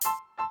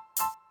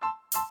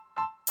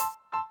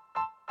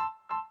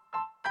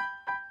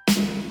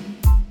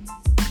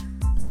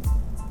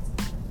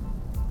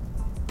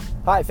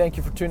Hi, thank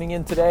you for tuning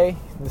in today.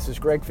 This is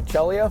Greg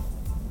Ficelia,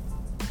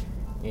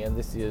 and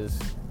this is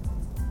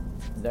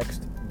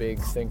Next Big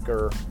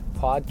Thinker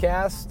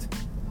podcast,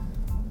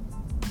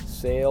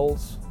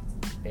 sales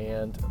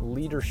and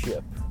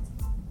leadership.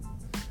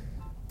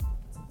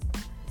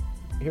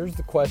 Here's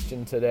the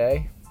question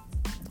today,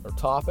 or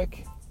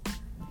topic.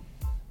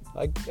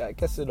 I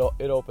guess it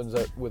opens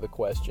up with a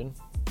question.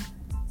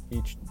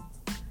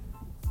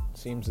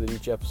 Seems that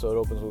each episode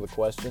opens with a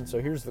question.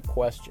 So here's the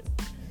question.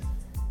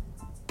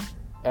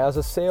 As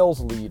a sales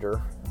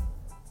leader,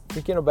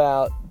 thinking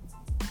about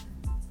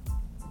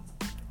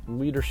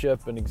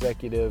leadership and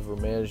executive or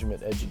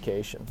management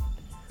education,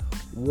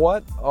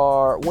 what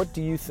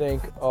do you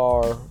think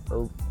are,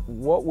 or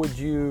what would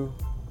you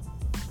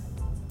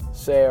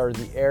say are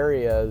the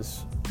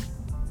areas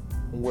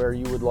where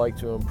you would like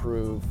to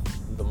improve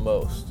the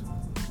most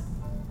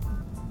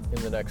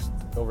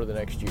over the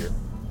next year,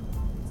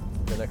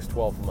 the next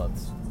 12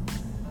 months?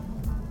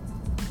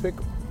 Pick,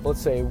 let's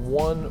say,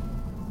 one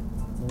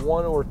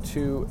or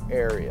two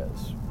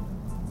areas.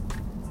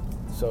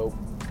 So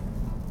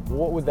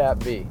what would that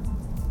be?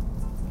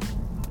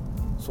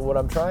 So what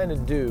I'm trying to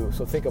do,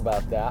 so think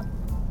about that.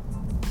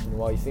 And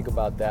while you think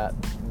about that,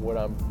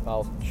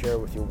 I'll share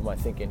with you my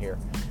thinking here.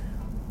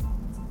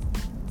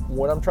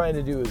 What I'm trying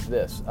to do is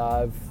this.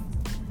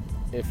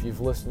 If you've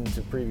listened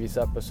to previous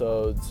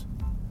episodes,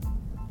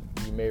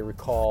 you may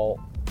recall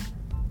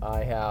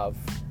I have,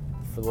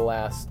 for the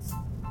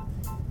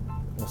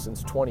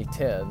since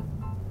 2010,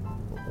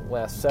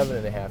 last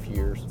 7.5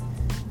 years,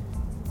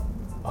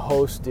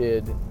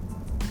 hosted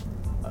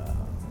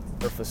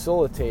or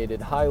facilitated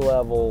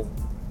high-level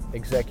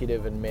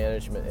executive and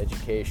management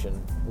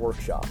education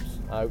workshops.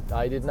 I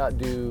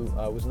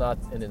was not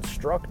an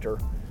instructor.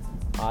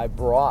 I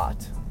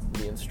brought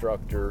the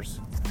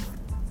instructors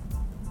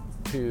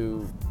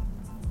to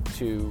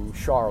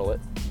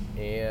Charlotte,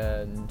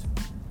 and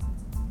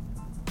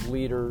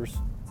leaders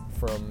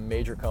from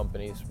major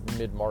companies,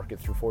 mid-market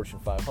through Fortune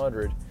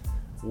 500,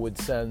 would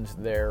send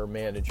their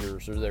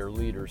managers or their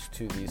leaders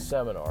to these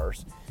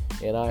seminars.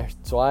 And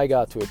so I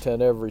got to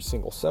attend every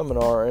single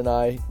seminar, and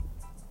I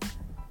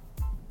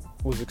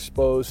was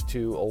exposed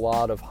to a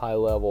lot of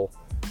high-level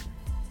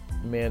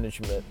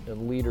management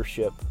and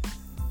leadership,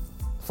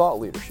 thought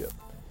leadership,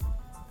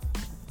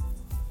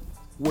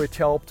 which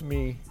helped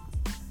my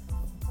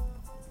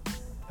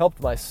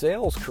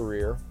sales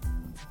career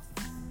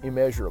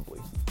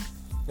immeasurably.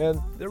 And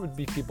there would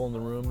be people in the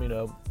room,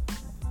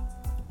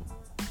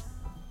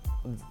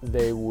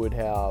 they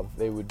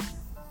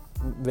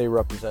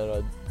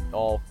represented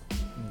all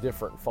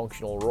different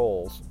functional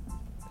roles.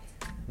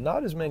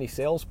 Not as many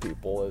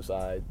salespeople as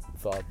I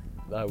thought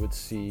I would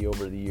see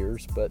over the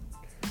years, but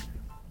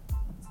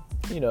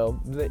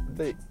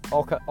they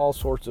all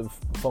sorts of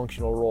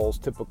functional roles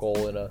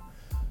typical in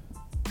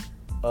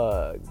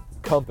a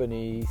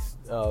company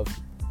of,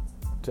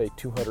 say,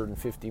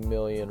 250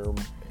 million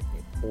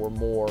or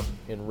more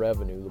in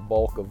revenue, the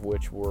bulk of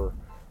which were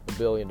 $1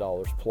 billion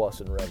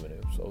plus in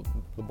revenue. So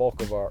the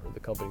bulk of the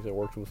companies I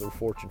worked with were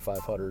Fortune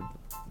 500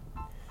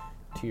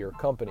 tier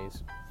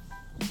companies.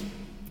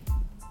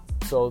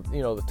 So,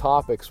 the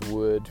topics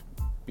would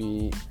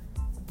be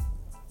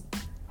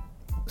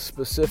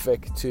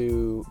specific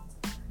to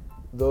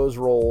those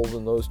roles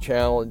and those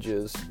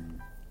challenges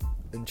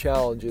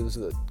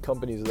that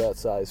companies of that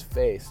size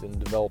face in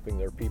developing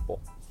their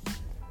people.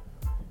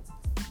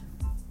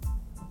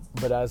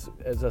 But as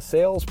a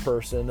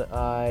salesperson,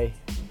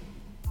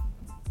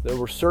 there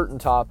were certain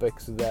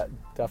topics that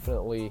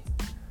definitely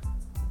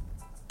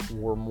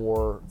were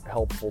more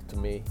helpful to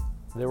me.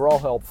 They were all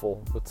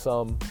helpful, but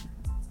some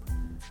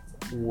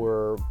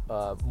were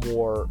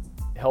more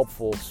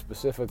helpful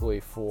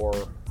specifically for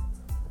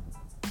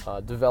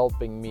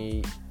developing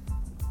me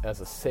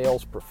as a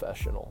sales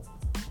professional.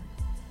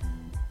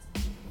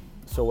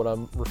 So what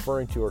I'm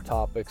referring to are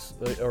topics,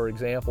 or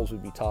examples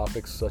would be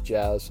topics such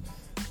as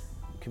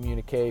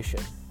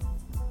communication,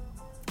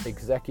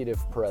 executive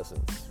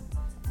presence,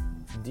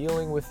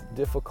 dealing with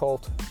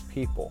difficult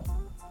people.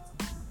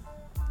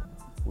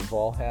 We've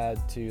all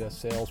had to, as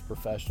sales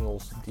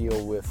professionals,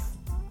 deal with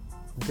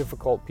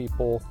difficult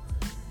people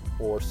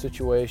or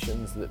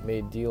situations that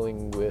made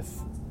dealing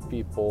with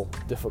people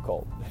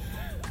difficult.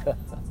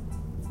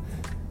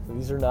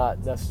 These are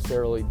not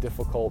necessarily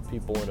difficult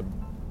people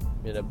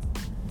in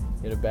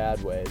a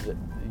bad way. That,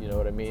 you know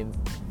what I mean?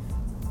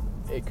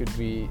 It could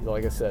be,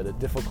 like I said, a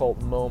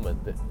difficult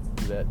moment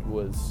that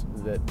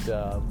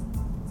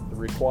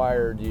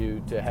required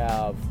you to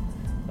have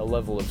a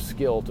level of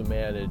skill to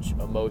manage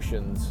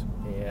emotions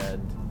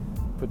and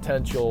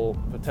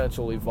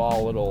potentially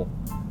volatile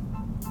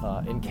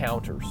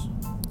encounters.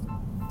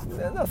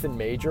 Nothing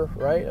major,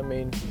 right? I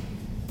mean,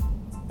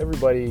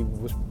 everybody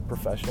was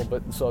professional,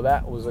 but so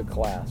that was a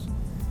class.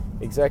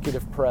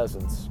 Executive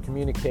presence,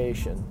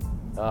 communication,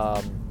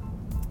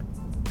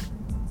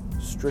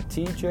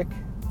 strategic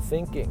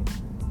thinking,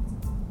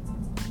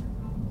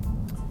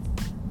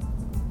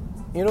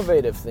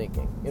 innovative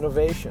thinking,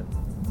 innovation,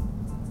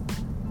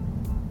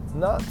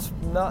 Not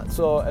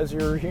so. As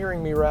you're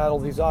hearing me rattle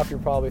these off, you're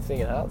probably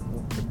thinking, "Oh,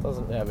 it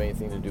doesn't have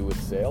anything to do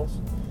with sales."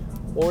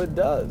 Well, it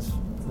does.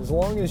 As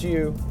long as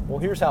you. Well,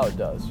 here's how it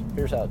does.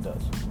 Here's how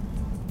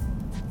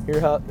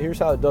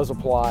it does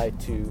apply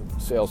to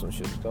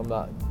salesmanship. I'm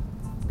not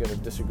going to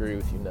disagree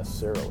with you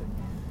necessarily.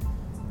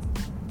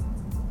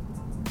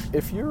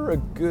 If you're a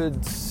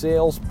good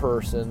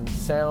salesperson,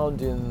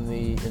 sound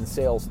in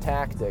sales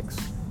tactics,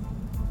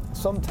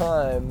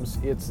 sometimes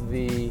it's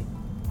the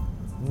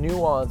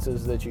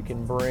nuances that you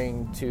can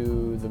bring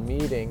to the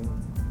meeting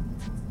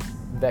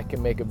that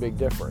can make a big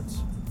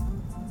difference.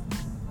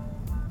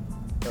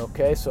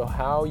 Okay, so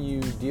how you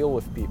deal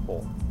with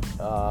people.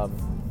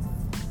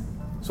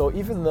 So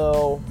even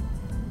though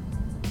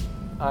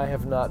I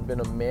have not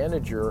been a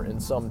manager in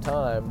some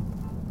time,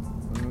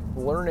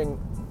 learning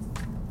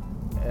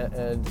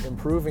and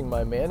improving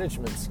my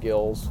management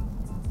skills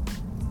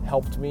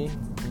helped me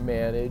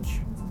manage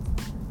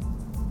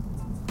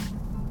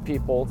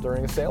people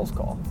during a sales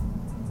call.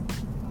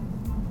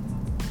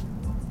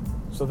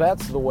 So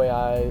that's the way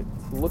I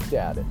looked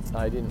at it.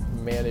 I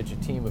didn't manage a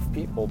team of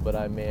people, but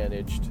I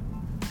managed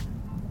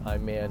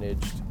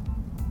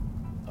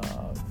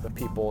the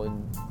people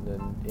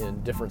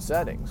in different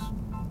settings.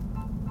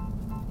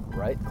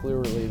 Right?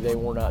 Clearly, they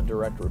were not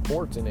direct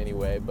reports in any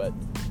way, but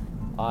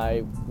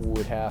I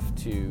would have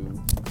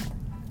to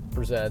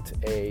present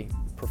a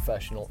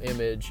professional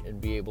image and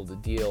be able to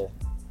deal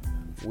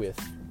with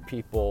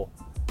people.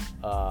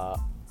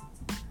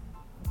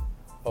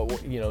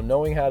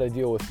 Knowing how to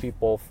deal with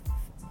people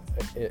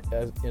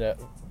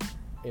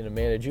in a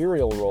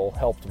managerial role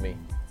helped me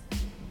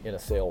in a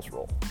sales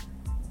role.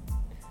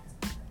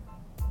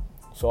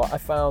 So I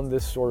found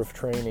this sort of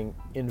training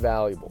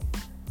invaluable.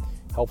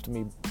 Helped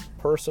me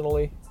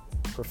personally,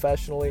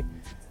 professionally.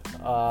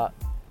 A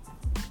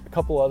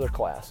couple other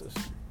classes.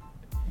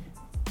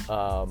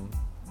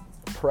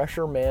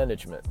 Pressure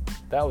management.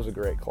 That was a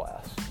great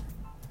class.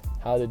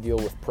 How to deal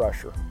with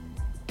pressure.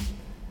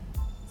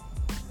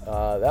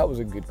 That was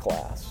a good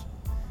class.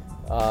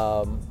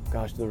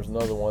 There was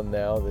another one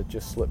now that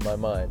just slipped my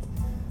mind.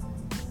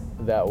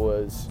 That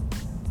was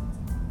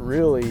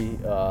really,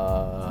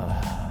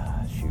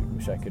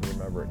 wish I could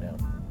remember it now.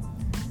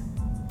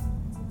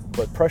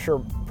 But pressure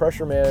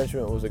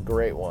management was a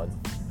great one.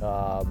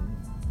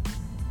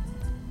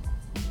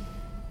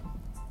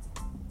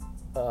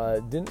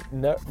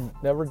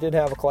 Never did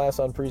have a class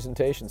on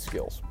presentation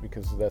skills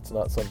because that's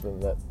not something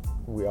that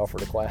we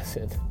offered a class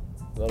in.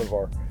 None of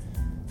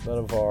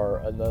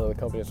the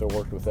companies I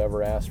worked with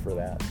ever asked for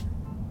that.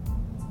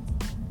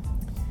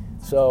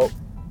 So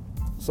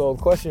the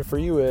question for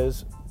you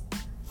is,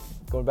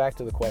 going back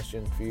to the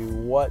question for you,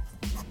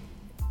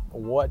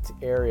 what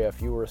area,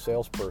 if you were a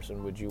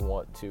salesperson, would you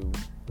want to?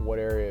 What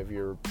area of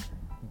your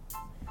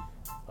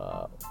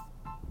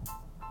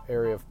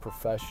area of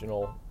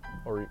professional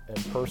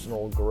and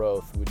personal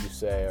growth would you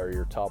say are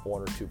your top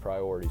 1 or 2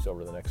 priorities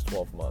over the next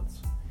 12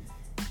 months?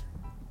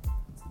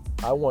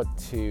 I want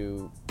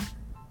to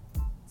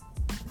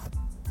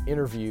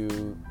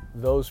interview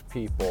those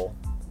people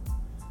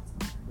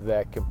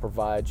that can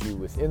provide you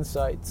with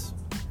insights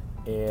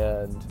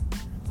and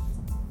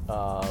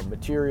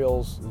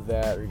materials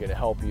that are going to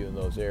help you in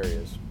those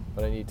areas,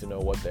 but I need to know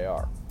what they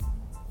are.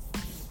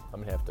 I'm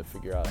going to have to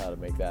figure out how to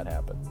make that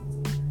happen.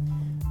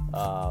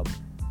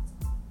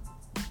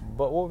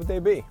 But what would they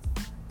be?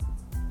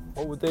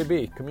 What would they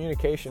be?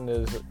 Communication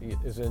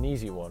is an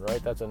easy one,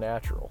 right? That's a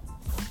natural.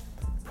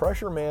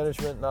 Pressure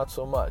management, not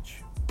so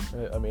much.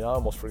 I mean, I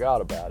almost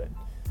forgot about it,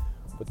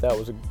 but that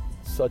was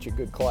such a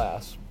good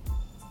class.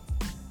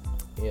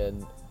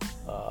 And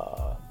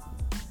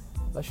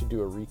I should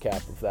do a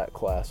recap of that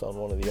class on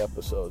one of the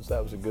episodes.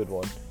 That was a good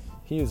one.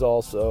 He is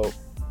also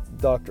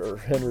Dr.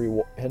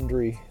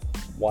 Henry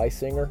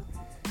Weisinger.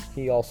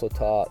 He also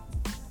taught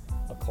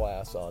a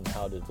class on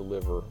how to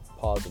deliver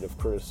positive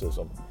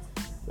criticism.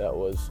 That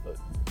was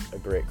a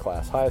great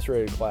class. Highest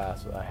rated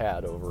class I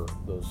had over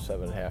those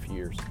 7.5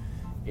 years.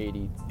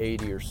 80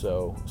 or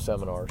so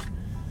seminars.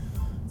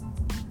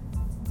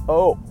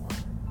 Oh,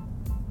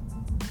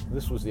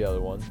 this was the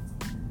other one.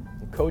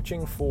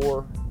 Coaching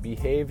for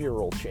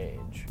behavioral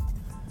change.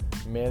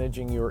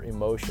 Managing your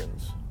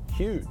emotions.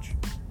 Huge,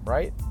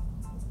 right?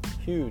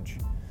 Huge.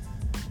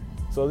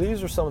 So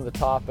these are some of the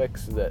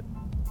topics that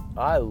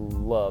I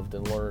loved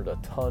and learned a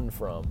ton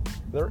from.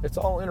 It's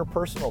all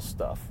interpersonal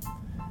stuff.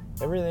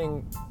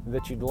 Everything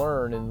that you'd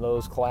learn in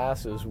those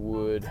classes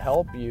would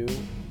help you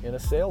in a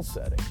sales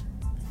setting.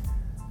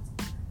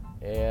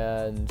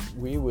 And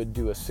we would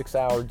do a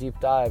 6-hour deep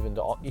dive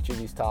into each of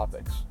these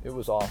topics. It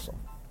was awesome.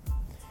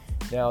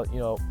 Now,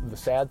 the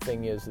sad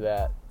thing is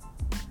that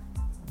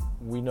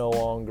we no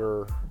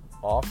longer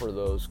offer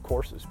those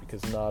courses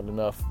because not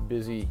enough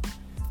busy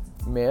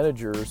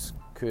managers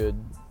could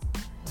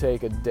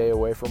take a day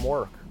away from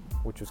work,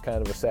 which was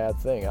kind of a sad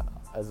thing.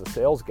 As a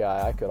sales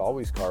guy, I could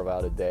always carve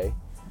out a day,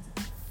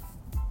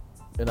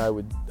 and I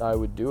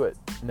would do it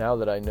now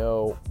that I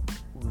know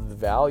the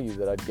value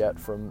that I'd get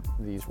from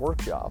these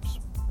workshops.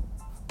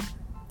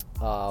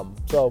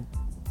 So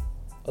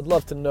I'd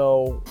love to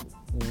know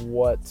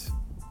what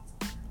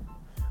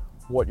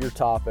your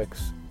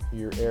topics,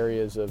 your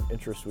areas of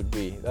interest would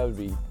be. That'd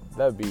be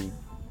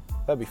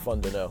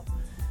fun to know.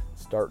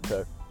 Start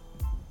to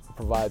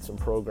provide some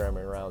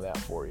programming around that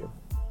for you.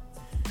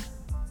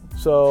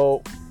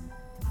 So,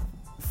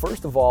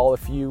 first of all,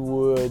 if you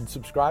would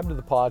subscribe to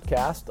the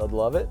podcast, I'd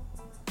love it.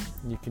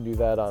 You can do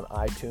that on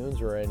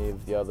iTunes or any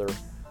of the other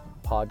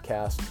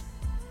podcast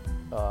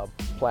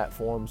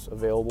platforms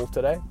available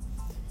today.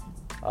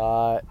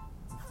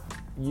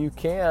 You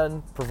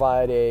can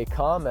provide a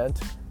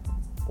comment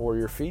or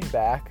your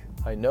feedback,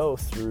 I know,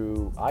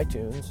 through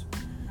iTunes.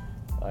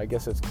 I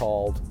guess it's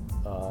called,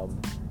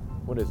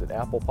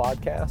 Apple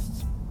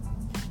Podcasts?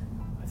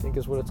 I think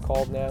is what it's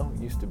called now.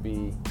 It used to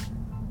be,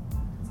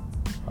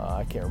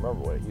 I can't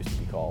remember what it used to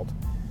be called.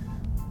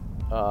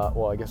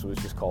 I guess it was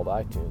just called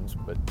iTunes,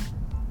 but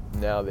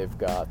now they've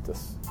got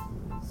this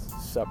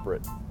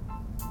separate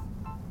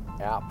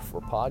app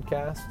for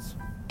podcasts,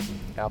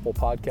 Apple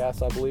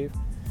Podcasts, I believe.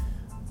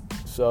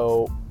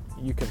 So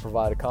you can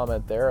provide a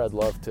comment there. I'd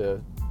love to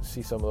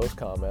see some of those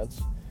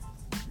comments.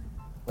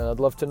 And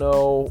I'd love to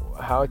know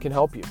how I can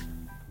help you.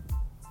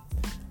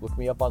 Look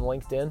me up on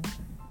LinkedIn,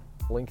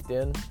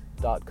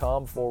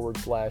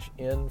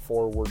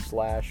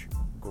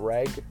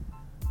 linkedin.com/in/Greg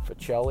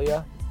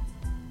Ficeglia,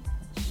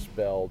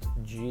 spelled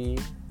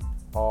GREGGF,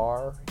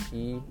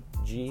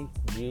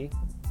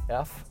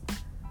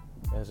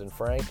 as in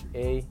Frank,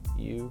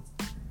 AUCEGLIA.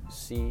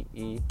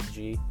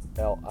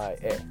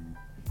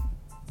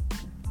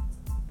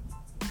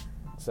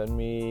 Send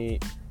me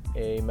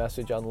a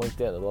message on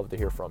LinkedIn. I'd love to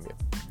hear from you.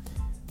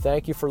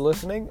 Thank you for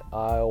listening.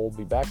 I'll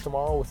be back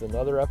tomorrow with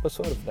another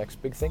episode of Next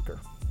Big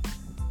Thinker.